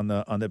pillows on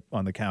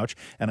the couch,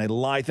 and I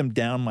lie them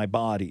down my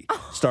body,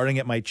 starting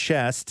at my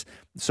chest.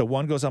 So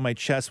one goes on my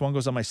chest, one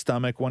goes on my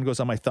stomach, one goes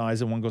on my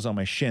thighs, and one goes on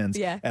my shins.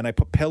 Yeah. And I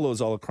put pillows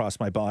all across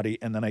my body,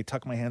 and then I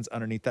tuck my hands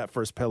underneath that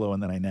first pillow,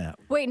 and then I nap.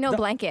 Wait, no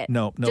blanket.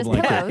 No Just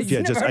blanket. pillows. Yeah,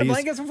 You've never heard of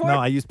blankets before? No,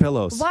 I use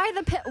pillows. Why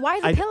the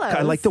pillows?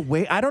 I like the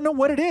way. I don't know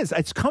what it is.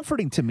 It's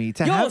comforting to me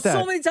to have that.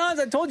 So many times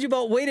I told you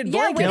about weighted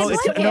Yeah, blankets.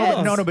 weighted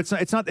No, blankets.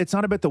 but it's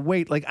not about the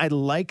weight. Like I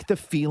like the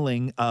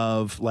feeling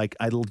of like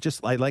I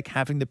like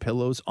having the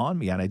pillows on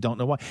me, and I don't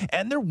know why.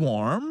 And they're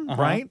warm,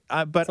 right?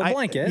 But It's a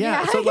blanket. Yeah.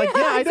 Yeah, So like,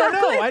 yeah, I don't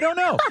exactly. know. I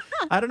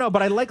don't know.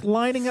 But I like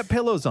lining up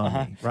pillows on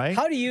me, right?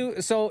 How do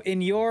you, so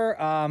in your,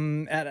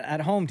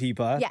 at home,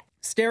 Teepa, Yeah.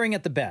 staring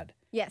at the bed,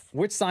 Yes.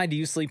 which side do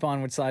you sleep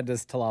on? Which side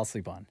does Talal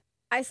sleep on?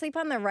 I sleep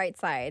on the right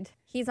side.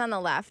 He's on the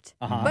left.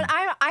 Uh-huh. But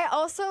I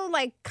also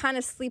like kind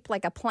of sleep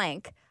like a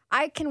plank.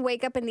 I can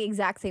wake up in the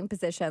exact same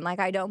position. Like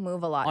I don't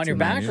move a lot. On your too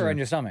back much. or on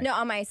your stomach? No,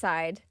 on my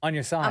side. On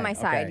your side? On my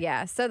side, okay.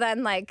 yeah. So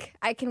then like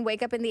I can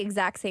wake up in the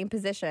exact same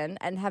position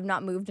and have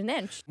not moved an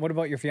inch. What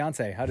about your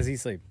fiance? How does he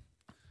sleep?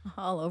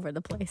 All over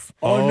the place.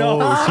 Oh, no.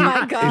 is he,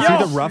 my God. Is he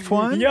the rough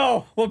one?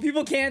 Yo, what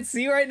people can't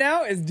see right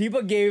now is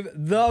Deepa gave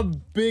the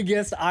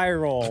biggest eye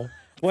roll.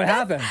 What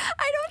happened?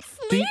 I don't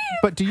sleep.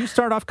 But do you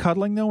start off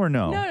cuddling though, or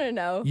no?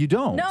 No. You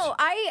don't? No,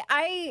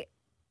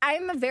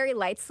 I'm a very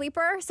light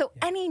sleeper. So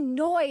any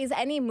noise,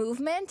 any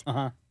movement.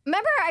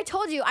 Remember, I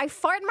told you I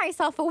fart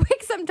myself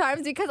awake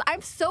sometimes because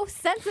I'm so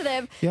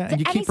sensitive. Yeah, to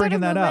and you any keep sort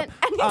bringing of that up.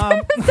 movement, any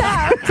type of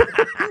sound.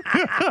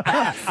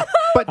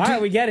 But All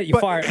right, we get it. You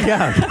fart.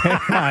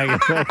 Yeah,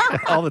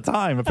 all the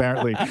time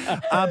apparently.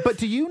 But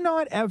do you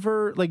not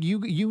ever like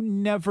you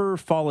never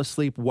fall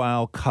asleep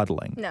while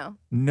cuddling? No.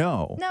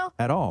 No. No.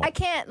 At all. I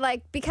can't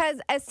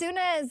because as soon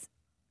as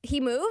he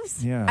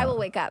moves, Yeah. I will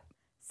wake up.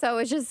 So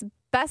it's just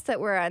best that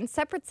we're on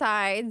separate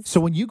sides.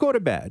 So when you go to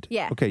bed,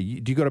 Yeah. Okay,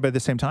 do you go to bed at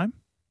the same time?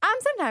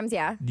 Sometimes,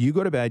 yeah. You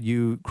go to bed,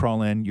 you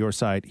crawl in your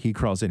side, he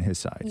crawls in his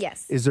side.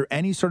 Yes. Is there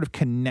any sort of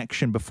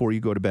connection before you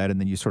go to bed and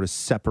then you sort of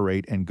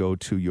separate and go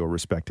to your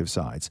respective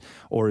sides?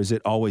 Or is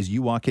it always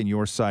you walk in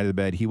your side of the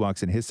bed, he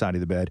walks in his side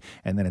of the bed,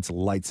 and then it's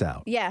lights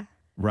out? Yeah.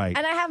 Right.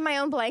 And I have my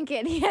own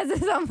blanket. He has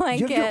his own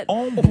blanket. You have your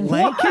own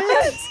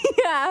blanket?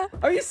 Yeah.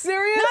 Are you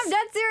serious? No, I'm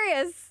dead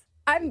serious.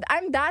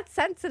 I'm that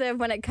sensitive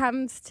when it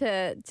comes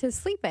to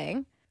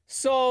sleeping.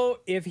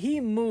 So if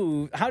he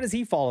moves, how does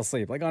he fall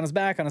asleep? Like on his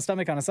back, on his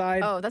stomach, on his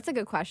side? Oh, that's a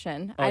good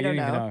question. Oh, I you don't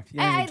don't even know. know. You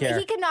don't even care.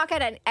 He can knock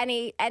out at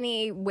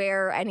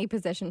anywhere, any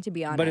position, to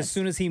be honest. But as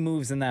soon as he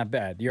moves in that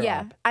bed, you're yeah,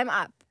 up. I'm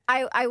up.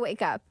 I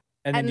wake up.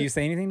 And then do you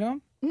say anything to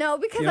him? No,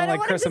 because You I don't, don't like,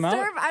 want to curse him out?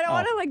 disturb. I don't Oh.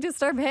 want to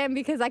disturb him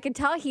because I can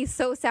tell he's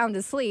so sound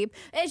asleep.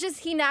 It's just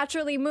he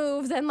naturally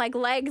moves and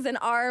legs and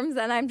arms,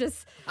 and I'm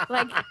just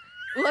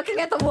looking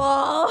at the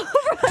wall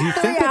for Do you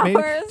 3 think that maybe?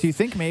 hours. Do you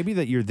think maybe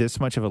that you're this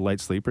much of a light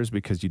sleeper is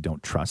because you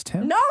don't trust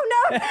him? No.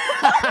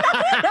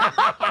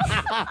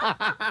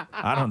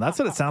 I don't know. That's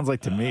what it sounds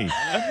like to me.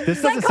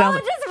 This doesn't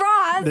sound. Psychologist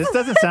Ross.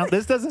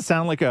 This doesn't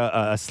sound like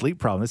a sleep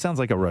problem. This sounds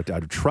like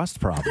a trust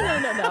problem.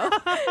 No.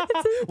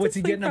 What's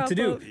he getting up to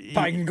do?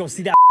 Probably gonna go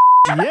see that.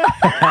 Yeah.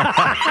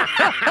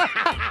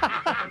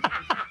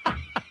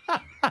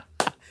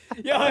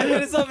 Yo,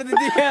 hit us up in the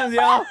DMs,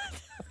 y'all.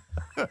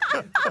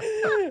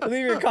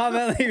 Leave your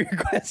comment, leave your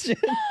question.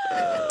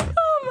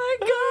 Oh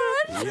my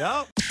God.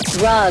 Yep.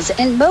 Roz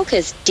and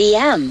Mocha's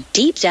DM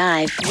Deep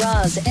Dive.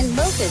 Roz and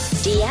Mocha's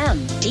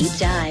DM Deep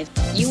Dive.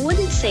 You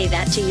wouldn't say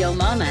that to your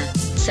mama,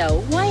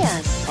 so why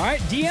us? All right,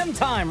 DM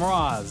time,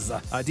 Roz.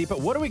 Deepa,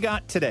 what do we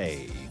got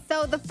today?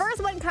 So the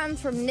first one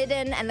comes from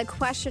Nidin, and the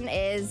question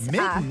is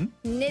Midden?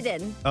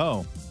 Nidin.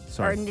 Oh,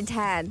 sorry. Or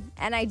Nidhan.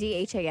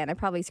 Nidhan. I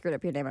probably screwed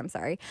up your name. I'm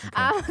sorry.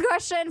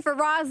 Question for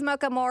Roz,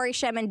 Mocha, Maury,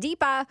 Shem, and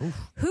Deepa.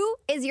 Who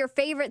is your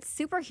favorite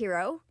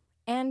superhero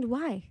and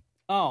why?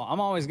 Oh, I'm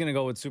always going to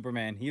go with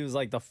Superman. He was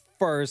like the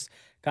first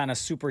kind of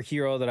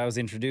superhero that I was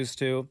introduced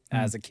to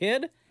as a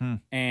kid,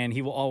 and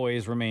he will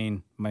always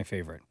remain my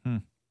favorite.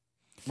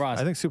 Ross.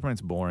 I think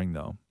Superman's boring,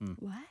 though.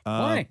 What?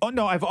 Why? Oh,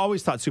 no, I've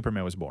always thought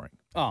Superman was boring.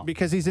 Oh.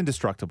 Because he's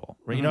indestructible.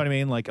 Right? You know what I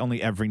mean? Like,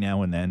 only every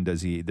now and then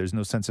there's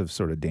no sense of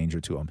sort of danger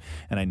to him.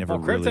 And I never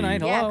really...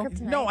 Kryptonite, hello. Kryptonite.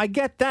 No, I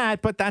get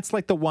that, but that's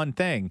like the one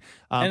thing.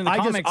 And in the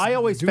comics, I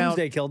always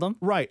Doomsday found... killed him.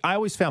 Right. I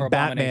always Or found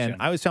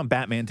Abomination.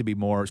 Batman to be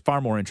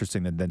far more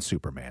interesting than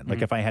Superman.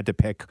 Like, if I had to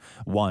pick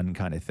one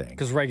kind of thing.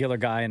 Because regular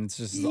guy and it's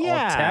just all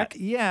tech.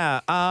 Yeah.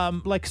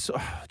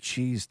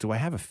 Geez, do I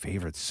have a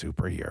favorite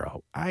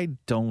superhero? I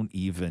don't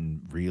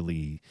even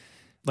really...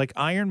 Like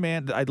Iron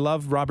Man, I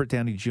love Robert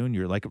Downey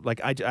Jr.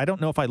 I don't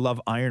know if I love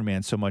Iron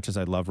Man so much as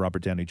I love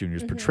Robert Downey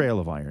Jr.'s portrayal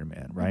of Iron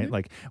Man, right?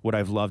 Like, would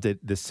I've loved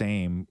it the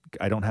same?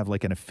 I don't have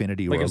like an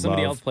affinity or Like a if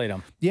somebody love. else played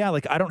him. Yeah,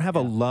 like I don't have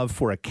a love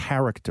for a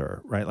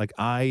character, right? Like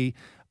I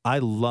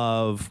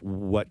love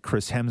what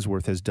Chris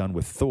Hemsworth has done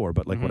with Thor,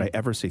 but like would I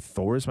ever say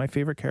Thor is my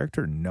favorite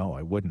character? No,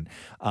 I wouldn't.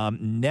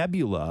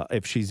 Nebula,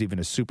 if she's even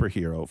a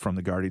superhero from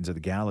the Guardians of the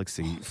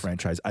Galaxy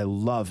franchise, I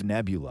love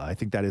Nebula. I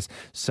think that is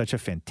such a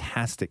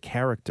fantastic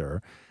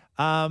character.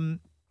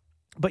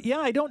 But yeah,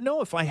 I don't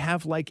know if I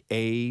have like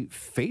a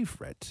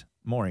favorite.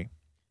 Maury.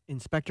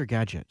 Inspector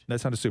Gadget.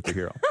 That's not a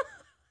superhero.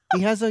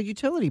 He has a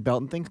utility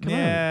belt and things come out.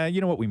 Yeah,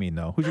 you know what we mean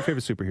though. Who's your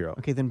favorite superhero?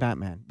 Okay, then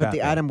Batman. But the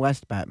Batman. Adam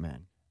West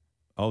Batman.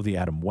 Oh, the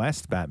Adam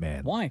West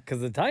Batman. Why?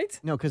 Because the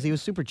tights? No, because he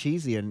was super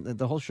cheesy and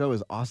the whole show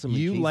is awesome.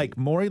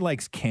 Maury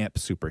likes camp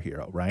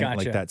superhero, right? Gotcha.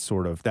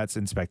 Like that's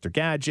Inspector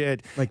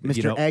Gadget. Like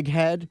Mr.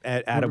 Egghead.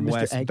 Adam Remember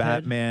Mr. West Egghead?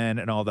 Batman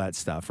and all that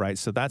stuff, right?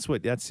 So that's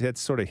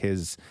sort of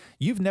his.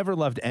 You've never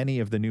loved any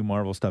of the new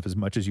Marvel stuff as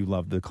much as you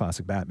loved the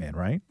classic Batman,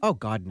 right? Oh,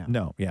 God, no.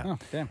 No, yeah. Oh,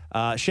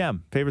 damn.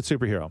 Shem, favorite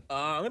superhero?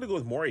 I'm gonna go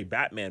with Maury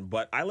Batman,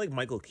 but I like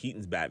Michael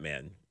Keaton's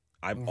Batman.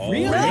 I've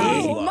Really?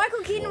 always No, loved- Michael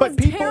Keaton But was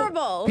people-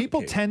 terrible.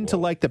 People tend to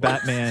like the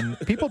Batman.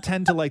 People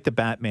tend to like the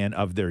Batman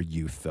of their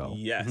youth, though.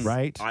 Yes.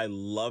 Right? I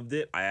loved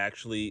it.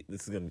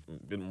 This is going to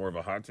be more of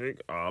a hot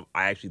take. I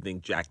actually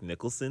think Jack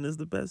Nicholson is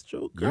the best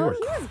Joker. Oh, he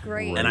was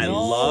great. And I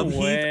love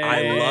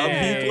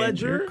Heath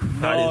Ledger.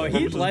 No, His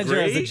Heath was Ledger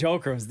as the great.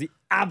 Joker was the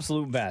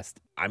absolute best.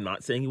 I'm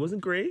not saying he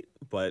wasn't great,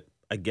 but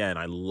again,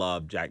 I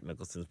love Jack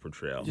Nicholson's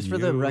portrayal. Just for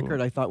the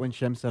record, I thought when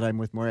Shem said I'm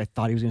with Maury, I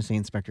thought he was going to say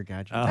Inspector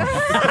Gadget.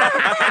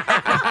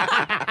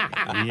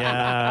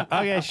 Yeah.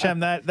 Okay, Shem.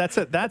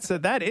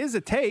 That is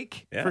a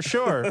take for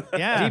sure.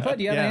 Yeah. Deepa,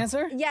 do you have an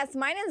answer? Yes,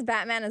 mine is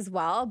Batman as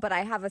well, but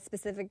I have a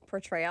specific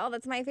portrayal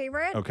that's my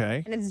favorite.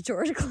 Okay. And it's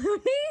George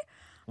Clooney.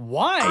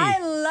 Why? I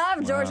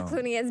love George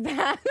Clooney as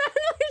Batman.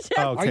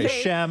 Okay,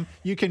 Shem,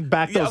 you can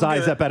back those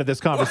eyes up out of this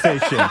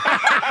conversation.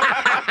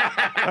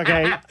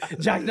 Okay.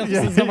 Jack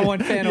Nicholson's number one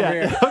fan over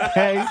here.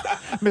 Okay.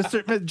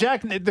 Mr.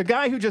 Jack, the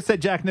guy who just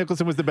said Jack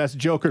Nicholson was the best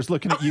Joker's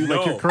looking at you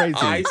like you're crazy.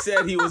 I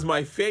said he was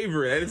my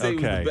favorite. I didn't say he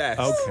was the best.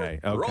 Okay.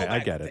 I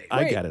get it.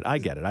 I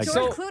get it.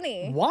 George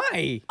Clooney.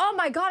 Why? Oh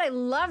my God, I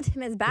loved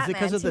him as Batman.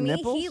 'cause of to the me,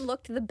 nipples? he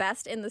looked the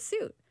best in the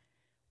suit.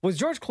 Was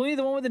George Clooney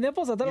the one with the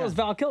nipples? I thought it was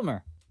Val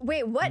Kilmer.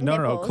 Wait, what No,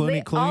 nipples?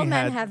 Clooney All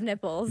men had- have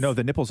nipples. No,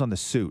 the nipples on the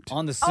suit.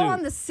 On the suit. Oh,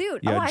 on the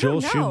suit. Yeah, oh, I Joel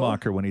don't know.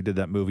 Schumacher, when he did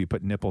that movie,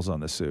 put nipples on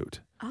the suit.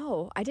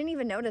 Oh, I didn't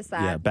even notice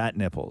that. Yeah, bat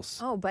nipples.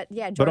 Oh, but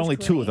yeah, George But only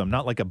Clooney. two of them,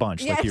 not like a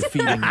bunch. Like you're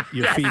feeding,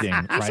 Yes.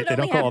 right? should They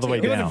don't only go all have the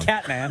way two. He down. was a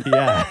cat man.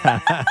 Yeah.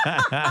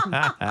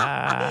 All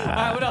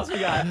right, what else we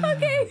got?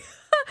 Okay.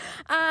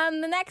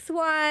 The next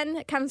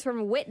one comes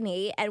from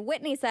Whitney, and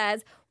Whitney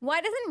says,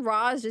 "Why doesn't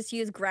Roz just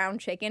use ground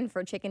chicken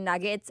for chicken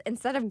nuggets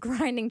instead of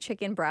grinding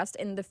chicken breast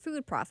in the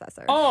food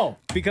processor?" Oh,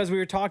 because we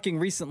were talking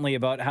recently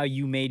about how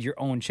you made your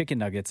own chicken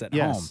nuggets at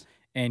Yes. home.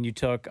 And you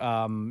took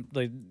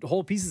like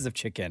whole pieces of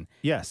chicken,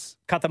 Yes.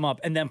 cut them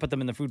up, and then put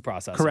them in the food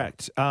processor.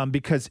 Correct.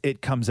 Because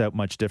it comes out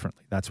much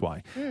differently. That's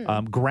why.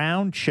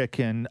 Ground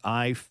chicken,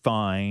 I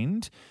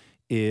find,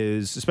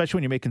 is, especially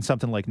when you're making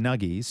something like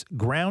nuggies,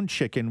 ground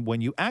chicken, when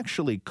you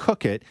actually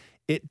cook it,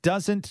 it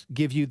doesn't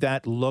give you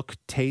that look,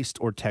 taste,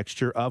 or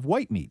texture of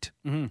white meat.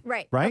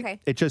 Right. Right? Okay.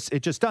 It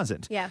just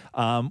doesn't. Yeah.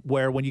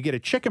 Where when you get a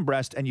chicken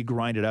breast and you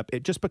grind it up,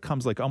 it just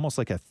becomes like almost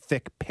like a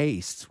thick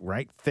paste,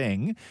 right?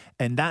 Thing.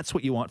 And that's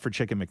what you want for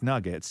chicken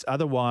McNuggets.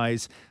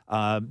 Otherwise,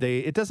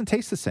 it doesn't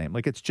taste the same.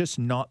 Like it's just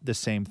not the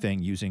same thing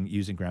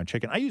using ground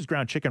chicken. I use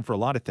ground chicken for a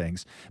lot of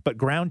things, but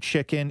ground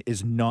chicken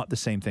is not the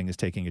same thing as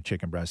taking a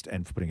chicken breast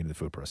and putting it in the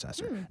food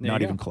processor.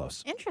 Not even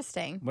close.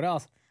 Interesting. What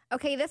else?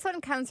 Okay, this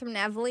one comes from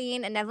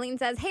Nevleen, and Nevleen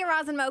says, "Hey,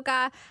 Roz and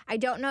Mocha, I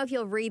don't know if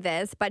you'll read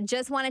this, but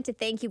just wanted to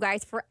thank you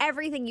guys for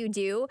everything you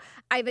do.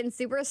 I've been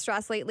super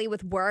stressed lately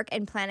with work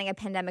and planning a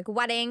pandemic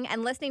wedding,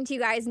 and listening to you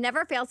guys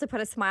never fails to put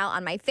a smile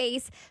on my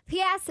face.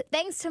 P.S.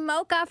 Thanks to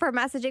Mocha for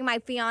messaging my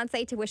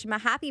fiance to wish him a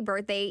happy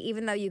birthday,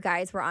 even though you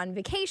guys were on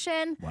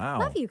vacation. Wow.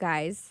 Love you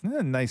guys.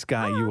 What a nice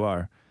guy you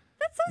are.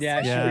 That's so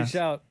Yeah, sweet. she reached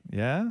out.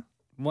 Yeah?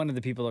 One of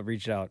the people that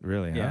reached out.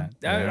 Really, huh? Yeah.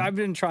 Yeah. I've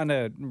been trying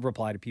to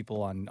reply to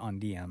people on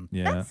DM.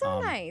 Yeah. That's so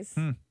nice.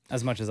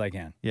 As much as I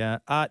can. Yeah.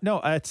 No,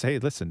 I'd say,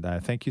 listen,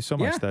 thank you so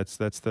much. Yeah.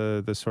 That's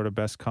the sort of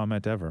best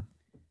comment ever.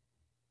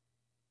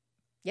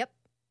 Yep.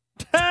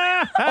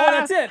 Oh,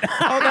 that's it.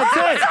 Oh, that's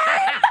it.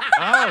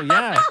 Oh,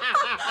 yeah.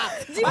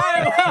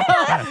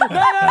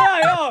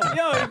 No.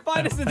 Yo,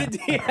 find us in the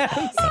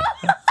DMs.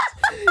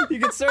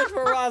 can search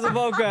for Roz and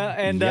Mocha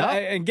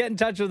and get in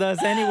touch with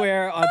us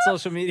anywhere on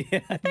social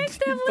media.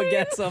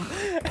 Forget some.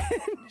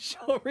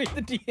 She'll read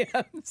the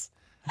DMs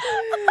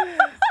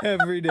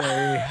every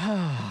day.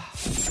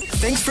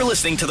 Thanks for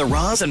listening to the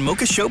Roz and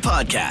Mocha Show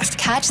podcast.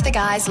 Catch the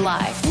guys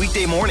live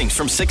Weekday mornings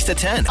from 6 to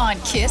 10 on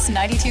Kiss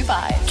 92.5.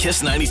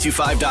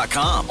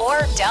 Kiss925.com. Or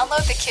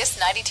download the Kiss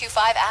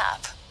 92.5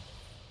 app.